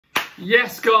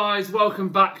Yes guys, welcome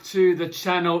back to the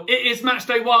channel. It is match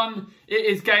day one. It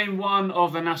is game one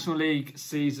of the National League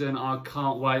season. I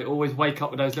can't wait. Always wake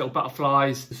up with those little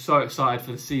butterflies. So excited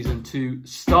for the season to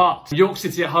start. York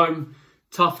City at home,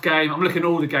 tough game. I'm looking at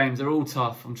all the games, they're all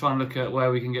tough. I'm trying to look at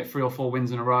where we can get 3 or 4 wins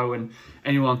in a row and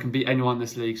anyone can beat anyone in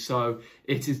this league. So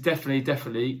it is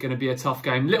definitely going to be a tough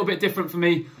game. A little bit different for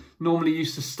me. Normally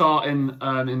used to starting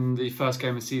in the first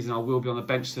game of the season. I will be on the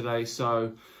bench today,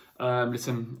 so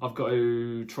listen, I've got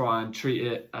to try and treat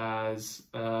it as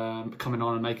coming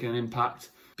on and making an impact.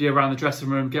 Be around the dressing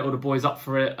room, get all the boys up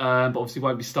for it, but obviously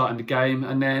won't be starting the game,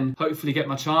 and then hopefully get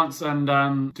my chance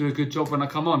and do a good job when I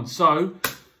come on. So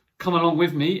come along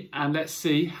with me and let's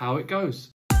see how it goes.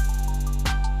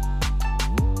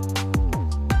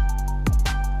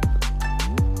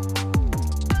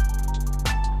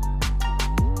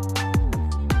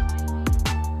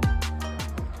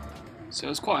 So it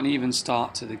was quite an even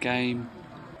start to the game.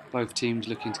 Both teams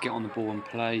looking to get on the ball and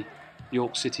play.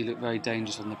 York City looked very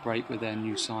dangerous on the break with their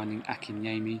new signing,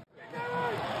 Akinyemi.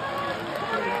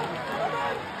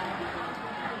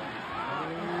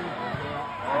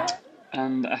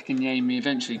 And Akinyemi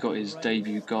eventually got his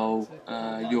debut goal.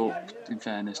 York, in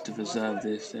fairness, to deserve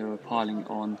this. They were piling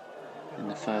on in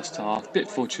the first half. A bit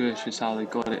fortuitous how they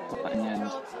got it, but in the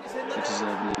end, they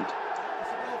deserved lead.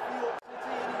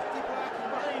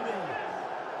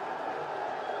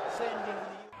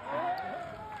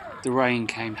 The rain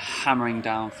came hammering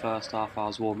down first half. I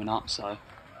was warming up, so I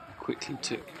quickly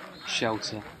took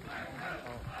shelter.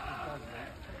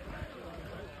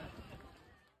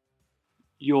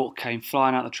 York came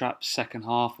flying out the trap second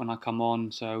half when I come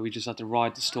on, so we just had to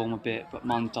ride the storm a bit, but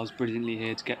Munn does brilliantly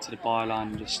here to get to the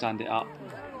byline and just stand it up.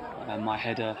 My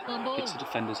header hits the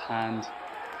defender's hand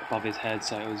above his head,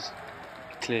 so it was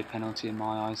a clear penalty in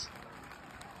my eyes.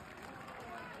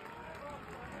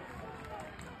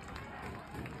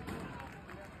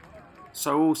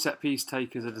 So all set-piece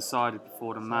takers are decided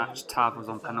before the match. Tav was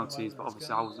on penalties, but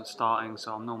obviously I wasn't starting,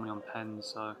 so I'm normally on pens,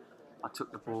 so I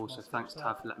took the ball, so thanks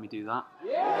Tav for letting me do that.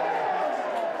 An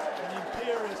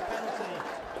imperious penalty.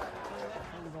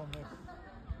 On this.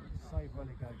 Save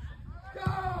relegation.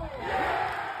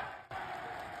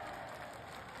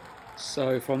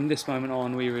 So from this moment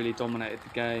on, we really dominated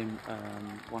the game.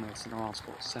 One of us in our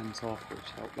got sent off,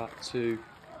 which helped that too.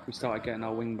 We started getting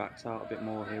our wing backs out a bit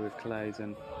more here with Clays,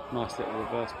 and nice little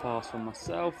reverse pass from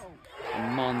myself,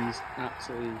 and Munn's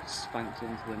absolutely spanked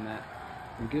into the net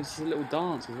and gives us a little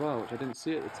dance as well, which I didn't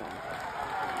see at the time.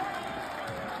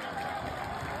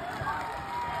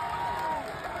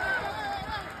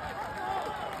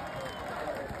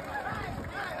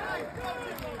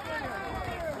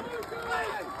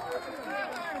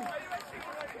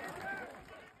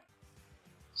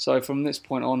 So from this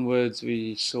point onwards,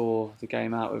 we saw the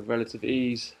game out with relative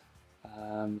ease.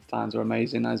 Fans were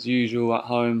amazing as usual at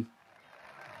home.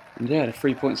 And yeah, the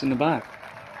 3 points in the bag.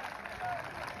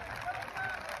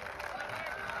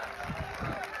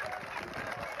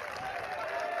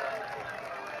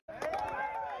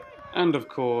 And of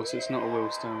course, it's not a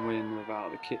Wealdstone win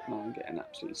without the kit man getting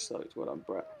absolutely soaked. Well done,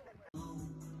 Brett.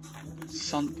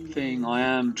 Something I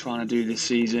am trying to do this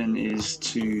season is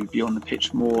to be on the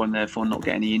pitch more and therefore not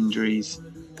get any injuries.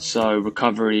 So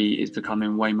recovery is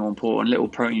becoming way more important. A little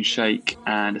protein shake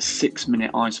and a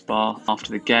 6-minute ice bath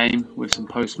after the game with some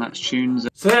post-match tunes.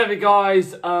 So there we go,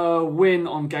 guys, a win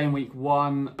on game week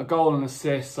 1, a goal and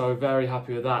assist, so very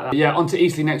happy with that. Yeah, on to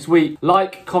Eastleigh next week.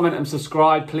 Like, comment and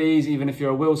subscribe, please, even if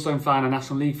you're a Wealdstone fan, a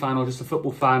National League fan or just a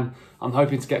football fan. I'm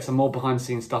hoping to get some more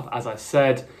behind-the-scenes stuff, as I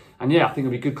said. And yeah, I think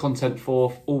it'll be good content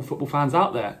for all football fans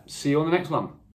out there. See you on the next one.